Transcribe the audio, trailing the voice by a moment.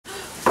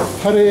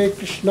Hare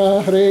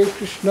Krishna,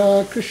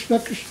 Krishna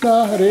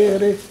Krishna, Hare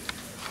Hare,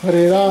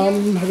 Hare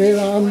Ram,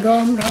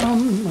 Ram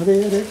Ram,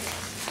 Hare Hare.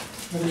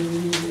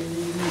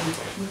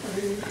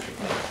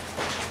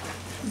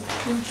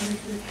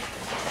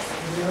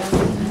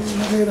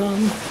 Hare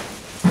Ram,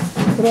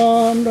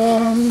 Ram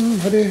Ram,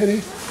 Hare Hare.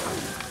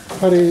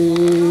 Hare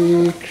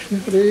Krishna,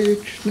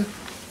 Krishna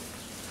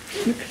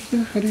Krishna,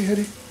 Hare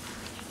Hare.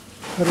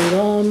 Hare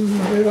Ram,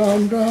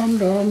 Ram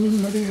Ram,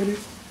 Hare Hare.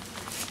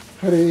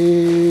 Hare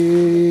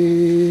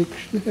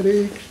Krishna,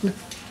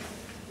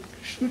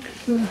 Krishna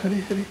Krishna, Hare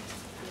Hare.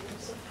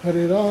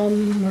 Hare Ram,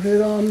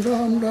 Ram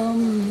Ram,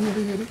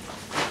 Hare Hare.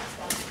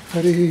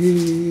 Hare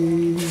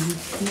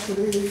Krishna,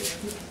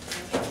 Krishna.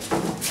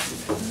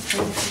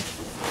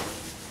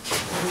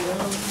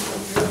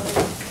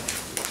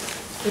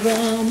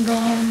 Ram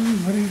Ram,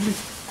 Hare Hare.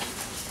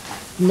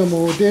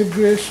 Namo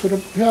Devve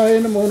Surabhyaya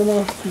Namo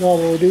Namah.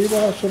 Namo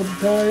Deva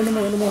Surabhyaya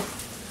Namo Namah.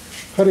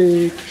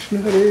 Hare Krishna,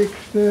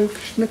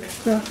 Krishna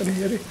Krishna, Hare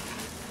Hare.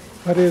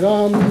 Hare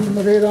Ram,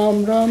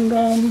 Ram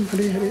Ram,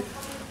 Hare Hare.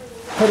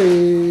 Hare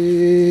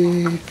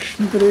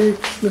Krishna,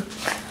 Krishna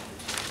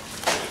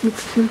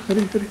Krishna,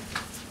 Hare Hare.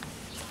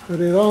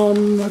 Hare Ram,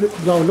 Hare.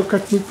 Now look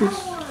at me, please.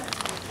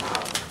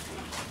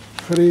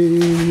 Hare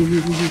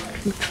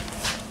Krishna,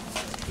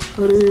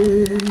 Hare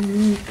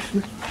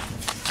Krishna,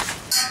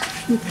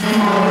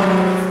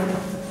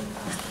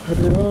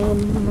 Hare Ram,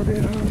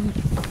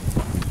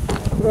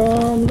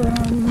 Ram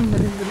Ram,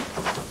 Hare Hare.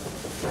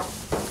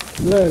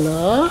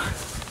 Laila,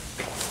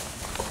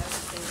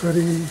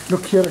 Hare.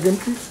 Look here again,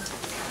 please.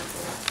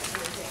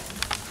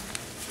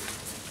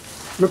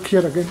 Look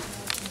here again.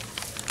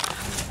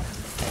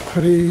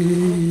 Hare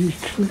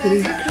Krishna,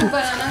 Hare Krishna. 2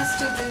 bananas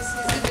to this.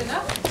 Is it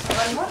enough?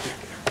 One more?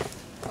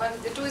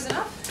 2 is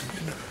enough?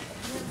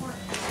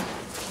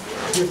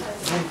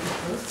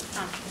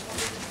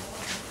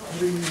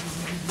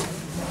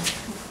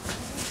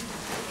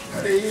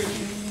 Hare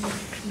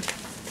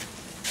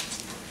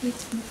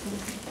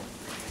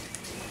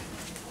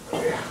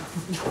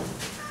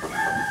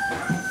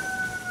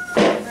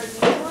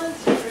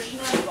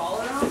Krishna and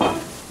Balaram?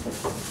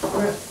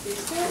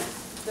 These two?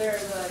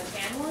 They're the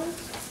tan ones?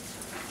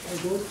 I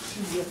don't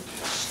see yet.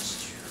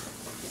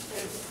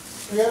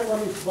 Here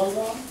one is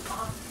Balaram.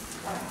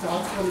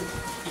 Dark one is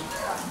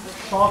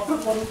shorter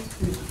one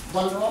is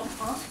Balaram.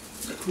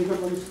 Bigger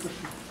one is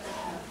Krishna.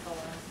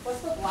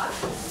 What's the black?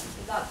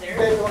 Is that theirs?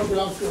 They don't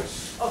belong to us.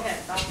 Okay,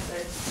 that was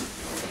theirs.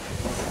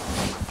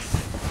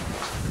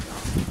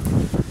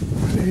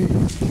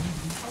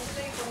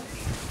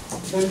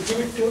 Then give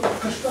it to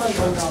Krishna and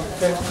Balaram.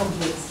 Then come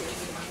here.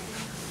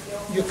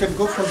 You can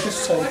go from this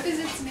side. What is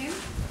its name?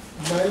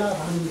 Laila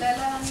Rani.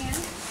 Laila Rani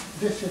and?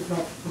 This is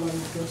not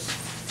belonging to us.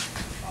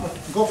 But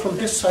go from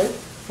this side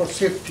for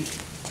safety.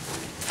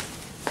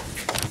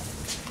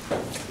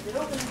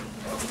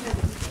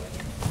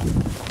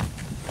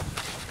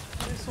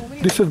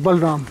 This is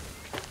Balram.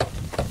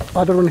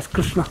 Other one is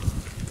Krishna.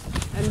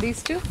 And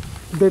these two?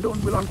 They don't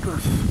belong to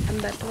us. And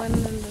that one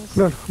and this?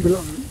 No,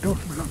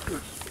 don't belong to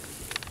us.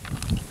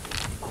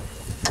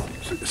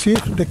 See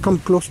if they come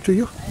close to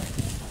you.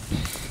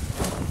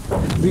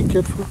 Be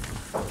careful.